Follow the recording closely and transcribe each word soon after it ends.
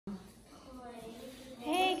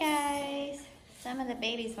some of the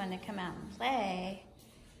babies wanted to come out and play.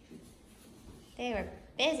 They were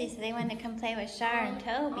busy, so they wanted to come play with Shar and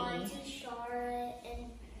Toby. Auntie Shar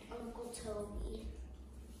and Uncle Toby,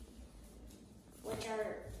 which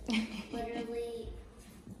are literally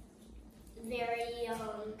very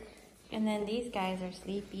young. And then these guys are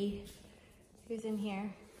sleepy. Who's in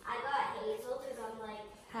here? I got Hazel because I'm like...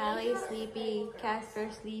 Hallie sleepy, Casper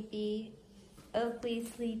sleepy, Oakley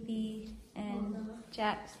sleepy, and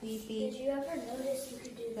Jack sleepy. Did you ever notice you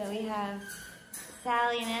could do that? So we have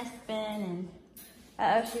Sally and Espen, and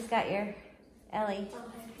uh-oh, she's got your Ellie. Oh,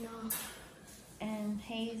 heck no. And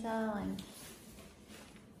Hazel, and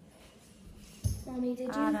Mommy,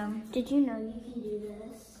 Autumn. Did you know you can do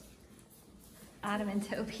this? Autumn and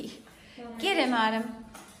Toby. Mama, Get him, Autumn.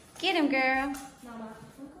 Get him, girl. Mama,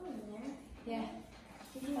 don't go in there. Yeah.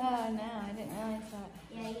 Did you Oh, no, I didn't realize that.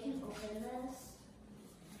 Yeah, you can open this.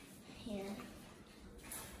 Here.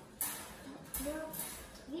 No,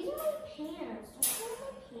 these are my pants. Don't wear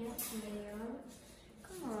my pants, man.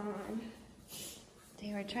 Come on.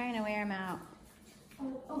 They were trying to wear him out.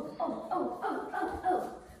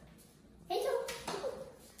 Oh. Hazel.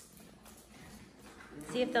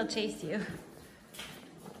 See if they'll chase you.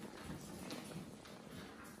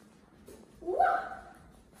 Whoa.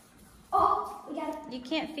 Oh, we got it. You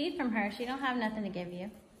can't feed from her. She don't have nothing to give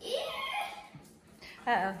you. Yeah.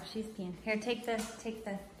 Uh-oh, she's peeing. Here, take the.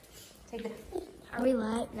 Are we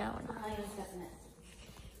live? No, we're not. I'm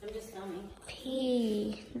just filming.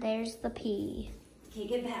 Pee. There's the pee. Okay,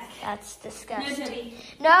 get back. That's No, disgusting. Toby.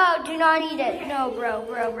 No, do not eat it. No, bro.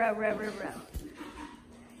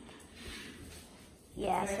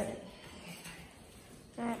 Yes.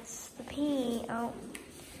 That's the pee. Oh.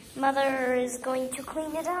 Mother is going to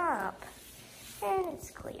clean it up. And it's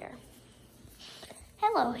clear.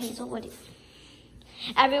 Hello, Hazel. What do you...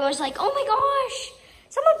 Everyone's like, oh my gosh,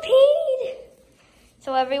 someone peed.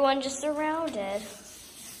 So everyone just surrounded.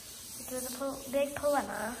 It was a big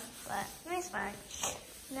dilemma, but it's fine.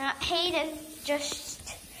 Now, Hayden, just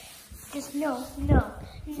no,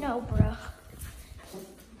 bro.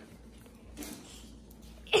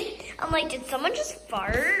 I'm like, did someone just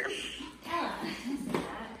fart? Ella,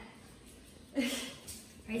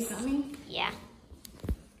 are you filming? Yeah.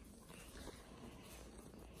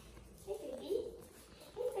 Hey, baby.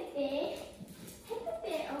 Hey,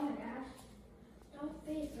 baby. Oh my gosh. Don't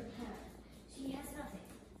feed for her. She has nothing.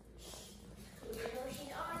 Even though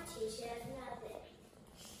she's auntie, she has nothing.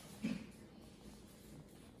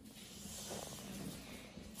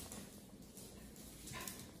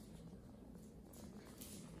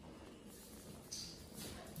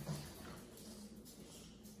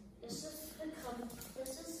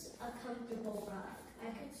 This is a comfortable rug. I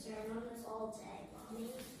could stand on this all day, Mommy.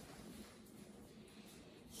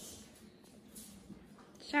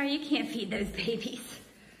 Shar, you can't feed those babies.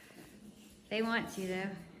 They want to, though.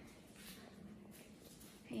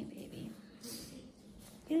 Hey, baby.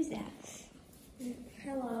 Who's that?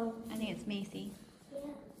 Hello. I think it's Macy.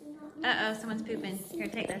 Yeah, Uh-oh, someone's pooping. Here,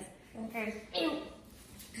 take this. Here. Ew.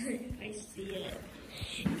 I see it.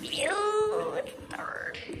 Ew, it's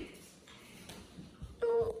third.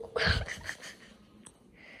 Ooh.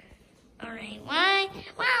 All right, why?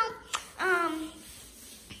 Well,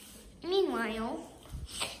 meanwhile,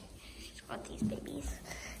 she's got these babies,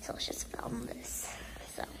 so let's just film this.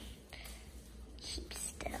 So, keep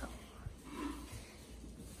still.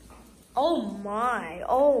 Oh my,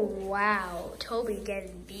 oh wow, Toby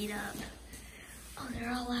getting beat up. Oh,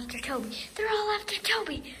 they're all after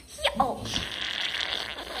Toby. Yeah. Oh.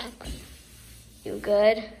 You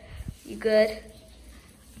good? You good?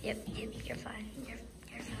 Yep, you're fine. You're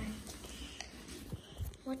fine.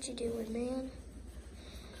 What you doing, man?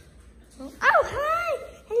 Oh, hi!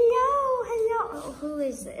 Hello! Oh, who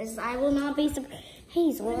is this? I will not be surprised.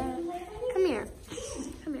 Hazel, come here.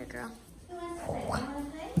 Come here, girl.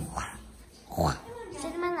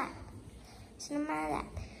 Sit in my lap. Sit in my lap.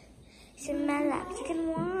 Sit in my lap. You can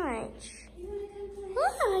watch.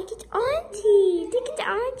 Look, it's Auntie. Look at the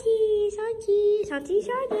aunties. Auntie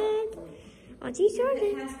Charlotte. Auntie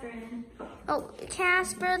Charlotte. Oh,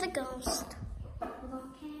 Casper the ghost.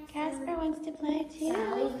 Casper wants to play, too.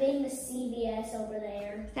 Sally's being the CVS over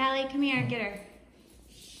there. Sally, come here. Get her.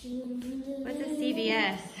 What's a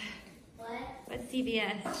CVS? What? What's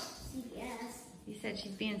CVS? CVS. You said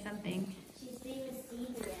she's being something. She's being the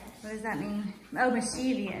CVS. What does that mean? Oh,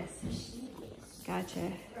 mischievous. CVS.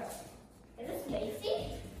 Gotcha. Is this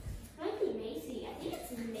Macy? Might be Macy. I think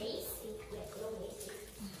it's Macy. Yeah, no Macy.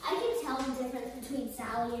 I can tell the difference between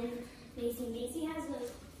Sally and Macy. Macy has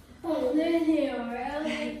those. Oh, they're here.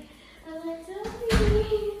 I like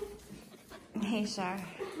Toby. Hey, Shar.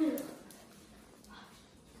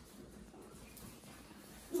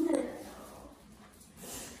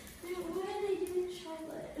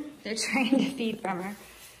 They're trying to feed from her.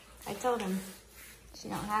 I told him she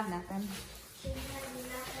don't have nothing.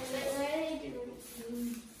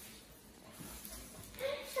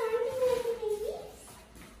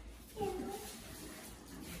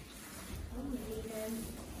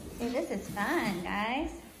 Hey, this is fun,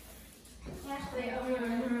 guys.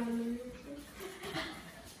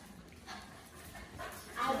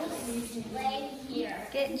 I will lay here.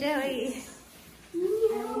 Get Joey. I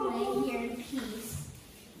will lay here in peace.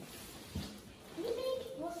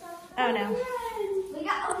 Oh no. We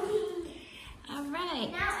got Obi. All right.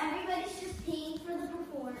 Now everybody's just paying for the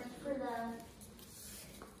performance, for the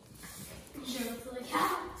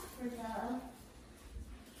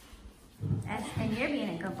And you're being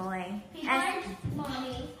a good boy.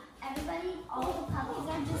 Mommy, everybody, all the puppies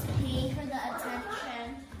are just paying for the attention.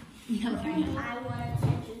 No, they're not. I want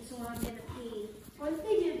attention, so I'm gonna pee. Once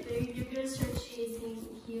they get big, you're gonna start chasing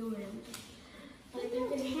humans. Like they're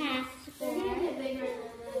gonna get bigger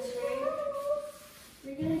than this, right?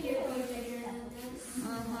 You're gonna get way bigger than this.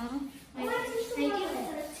 They do it to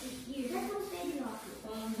you. That's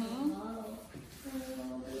what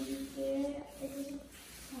they do.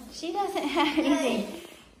 She doesn't have anything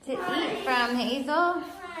to eat from, Hazel.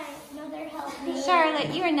 No, they're helping.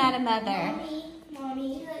 Charlotte, you are not a mother.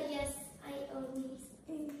 Mommy. Yes, I own these.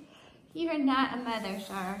 You are not a mother,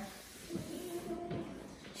 Char.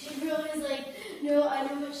 She really is like, no, I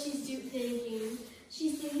know what she's thinking.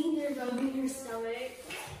 She's thinking they're rubbing her stomach.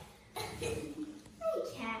 Hey,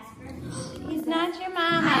 Casper. He's not your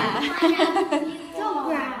mama. Don't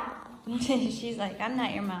growl. She's like, I'm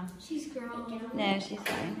not your mom. She's growling. No, she's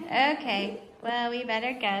fine. Okay, well, we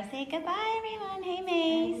better go. Say goodbye, everyone. Hey,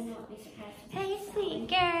 Mace. Hey, sweet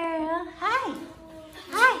girl. Hi.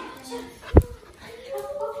 Hi.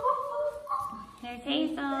 There's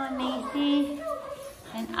Hazel and Macy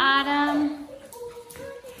and Autumn.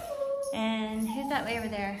 And who's that way over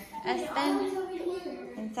there? Espen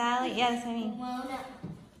and Sally. Yeah, that's what I mean.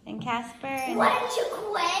 And Casper. And Why don't you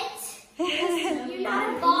quit? You're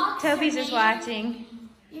not a boxer. Toby's just watching.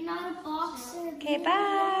 You're not a boxer. Okay,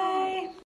 bye.